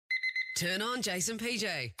Turn on Jason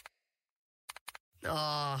PJ.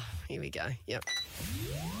 Oh, here we go. Yep.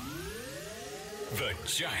 The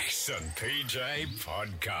Jason PJ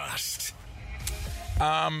Podcast.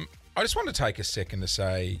 I just want to take a second to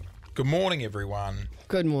say good morning, everyone.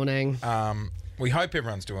 Good morning. We hope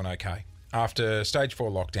everyone's doing okay after stage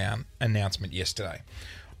 4 lockdown announcement yesterday.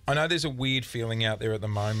 I know there's a weird feeling out there at the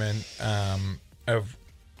moment of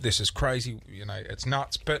this is crazy, you know, it's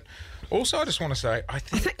nuts. But also I just want to say, I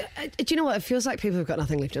think do you know what? It feels like people have got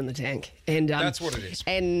nothing left in the tank. And that's what it is.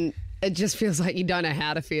 And it just feels like you don't know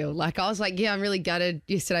how to feel. Like, I was like, yeah, I'm really gutted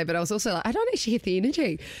yesterday, but I was also like, I don't actually have the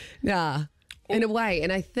energy. Nah, in a way.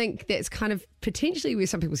 And I think that's kind of potentially where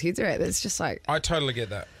some people's heads are at. It's just like... I totally get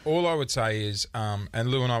that. All I would say is, and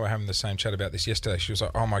Lou and I were having the same chat about this yesterday. She was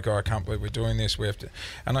like, oh my God, I can't believe we're doing this. We have to...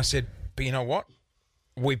 And I said, but you know what?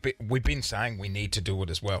 We've been saying we need to do it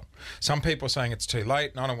as well. Some people are saying it's too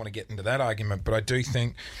late, and I don't want to get into that argument, but I do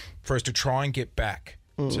think for us to try and get back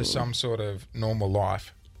to some sort of normal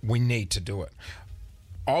life, we need to do it.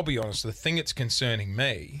 I'll be honest, the thing that's concerning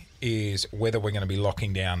me is whether we're going to be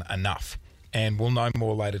locking down enough. And we'll know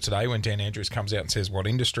more later today when Dan Andrews comes out and says what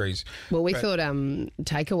industries. Well, we thought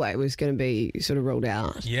takeaway was going to be sort of ruled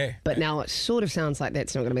out. Yeah. But now it sort of sounds like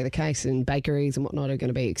that's not going to be the case, and bakeries and whatnot are going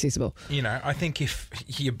to be accessible. You know, I think if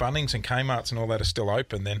your Bunnings and Kmarts and all that are still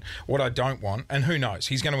open, then what I don't want, and who knows,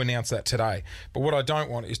 he's going to announce that today, but what I don't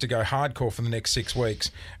want is to go hardcore for the next 6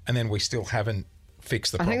 weeks and then we still haven't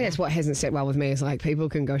fix the problem. I think that's what hasn't sat well with me is like people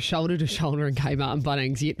can go shoulder to shoulder in Kmart and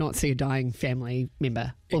Bunnings yet not see a dying family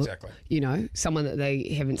member. Exactly. Or, you know, someone that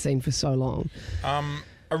they haven't seen for so long.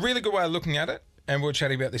 A really good way of looking at it, and we were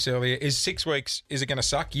chatting about this earlier, is 6 weeks, is it going to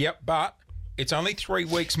suck? Yep, but it's only 3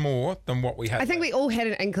 weeks more than what we had. I think we all had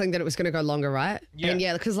an inkling that it was going to go longer, right? Yeah. And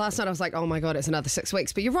yeah, because last night I was like, oh my God, it's another 6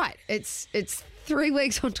 weeks. But you're right. It's 3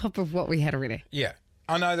 weeks on top of what we had already. Yeah.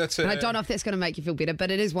 I know that's and I don't know if that's going to make you feel better,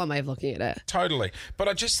 but it is one way of looking at it. Totally. But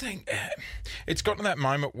I just think it's gotten to that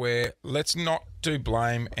moment where let's not do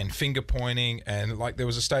blame and finger pointing. And like there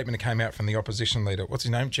was a statement that came out from the opposition leader. What's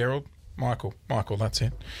his name? Gerald? Michael, that's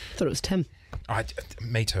it. Thought it was Tim.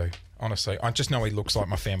 Me too. Honestly, I just know he looks like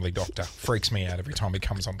my family doctor. Freaks me out every time he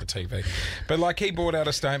comes on the TV. But like he brought out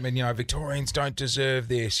a statement, you know, Victorians don't deserve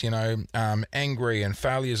this, you know, angry and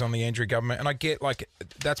failures on the Andrew government. And I get like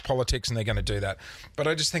that's politics and they're going to do that. But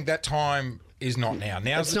I just think that time is not now.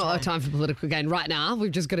 Now's it's not a time for political gain. Right now,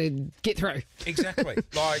 we've just got to get through. Exactly.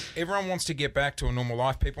 Like everyone wants to get back to a normal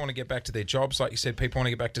life. People want to get back to their jobs. Like you said, people want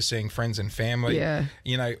to get back to seeing friends and family. Yeah.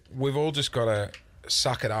 You know, we've all just got to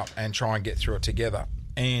suck it up and try and get through it together.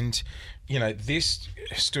 And, you know, this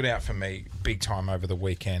stood out for me big time over the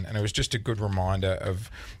weekend, and it was just a good reminder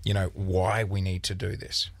of, you know, why we need to do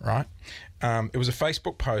this, right? It was a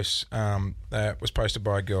Facebook post that was posted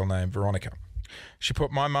by a girl named Veronica. She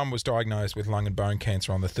put, my mum was diagnosed with lung and bone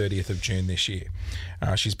cancer on the 30th of June this year.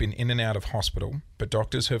 She's been in and out of hospital, but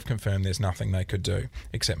doctors have confirmed there's nothing they could do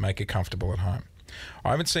except make her comfortable at home.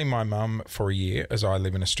 I haven't seen my mum for a year as I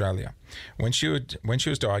live in Australia. When she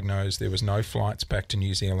was diagnosed, there was no flights back to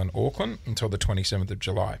New Zealand, Auckland, until the 27th of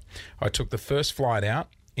July. I took the first flight out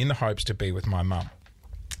in the hopes to be with my mum.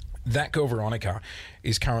 That girl, Veronica,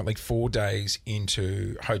 is currently 4 days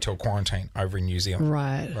into hotel quarantine over in New Zealand.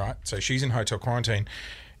 Right. So she's in hotel quarantine.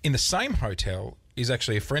 In the same hotel is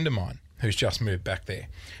actually a friend of mine who's just moved back there.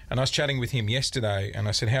 And I was chatting with him yesterday and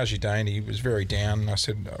I said, how's your day? And he was very down. And I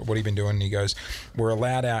said, what have you been doing? And he goes, we're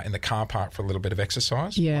allowed out in the car park for a little bit of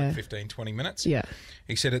exercise, like 15, 20 minutes. Yeah.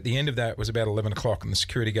 He said at the end of that, it was about 11 o'clock and the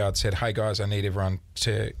security guard said, hey guys, I need everyone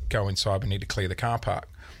to go inside. We need to clear the car park.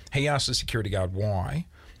 He asked the security guard why.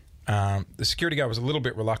 The security guard was a little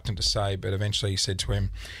bit reluctant to say, but eventually he said to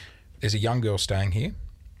him, there's a young girl staying here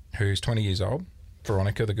who's 20 years old,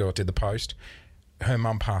 Veronica, the girl that did the post. Her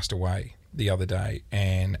mum passed away the other day,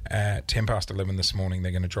 and at 10 past 11 this morning,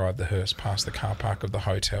 they're going to drive the hearse past the car park of the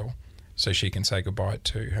hotel so she can say goodbye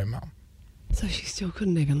to her mum. So she still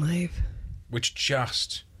couldn't even leave. Which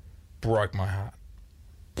just broke my heart.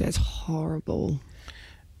 That's horrible.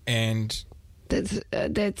 And that's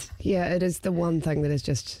it is the one thing that has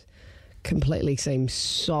just completely seems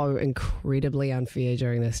so incredibly unfair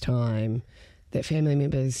during this time that family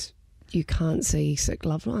members, you can't see sick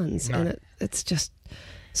loved ones. No. And it's just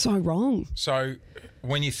so wrong. So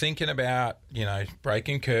when you're thinking about, you know,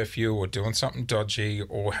 breaking curfew or doing something dodgy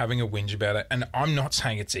or having a whinge about it, and I'm not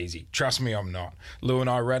saying it's easy. Trust me, I'm not. Lou and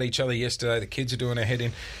I were at each other yesterday. The kids are doing their head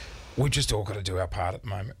in. We just all got to do our part at the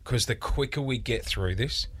moment, because the quicker we get through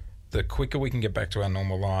this, the quicker we can get back to our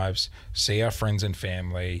normal lives, see our friends and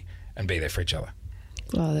family, and be there for each other.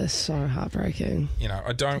 Oh, that's so heartbreaking. You know,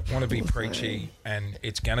 I don't want to be preachy, and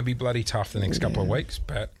it's going to be bloody tough the next couple of weeks,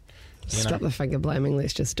 but Stop the finger blaming.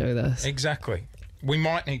 Let's just do this. Exactly. We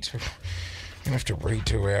might need to. We have to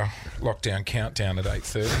redo our lockdown countdown at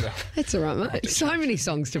 8:30. That's all right, mate. So many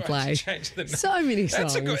songs to play. So many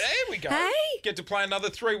songs. That's a good. There we go. Hey? Get to play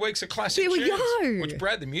another 3 weeks of classic There we tunes, go. which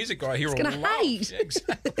Brad, the music guy here, will gonna love. hate. Yeah,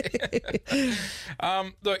 exactly.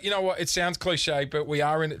 Look, you know what? It sounds cliche, but we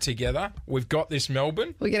are in it together. We've got this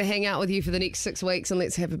Melbourne. We're going to hang out with you for the next 6 weeks and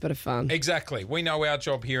let's have a bit of fun. Exactly. We know our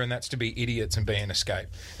job here, and that's to be idiots and be an escape.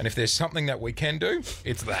 And if there's something that we can do,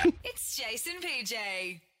 it's that. It's Jason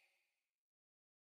PJ.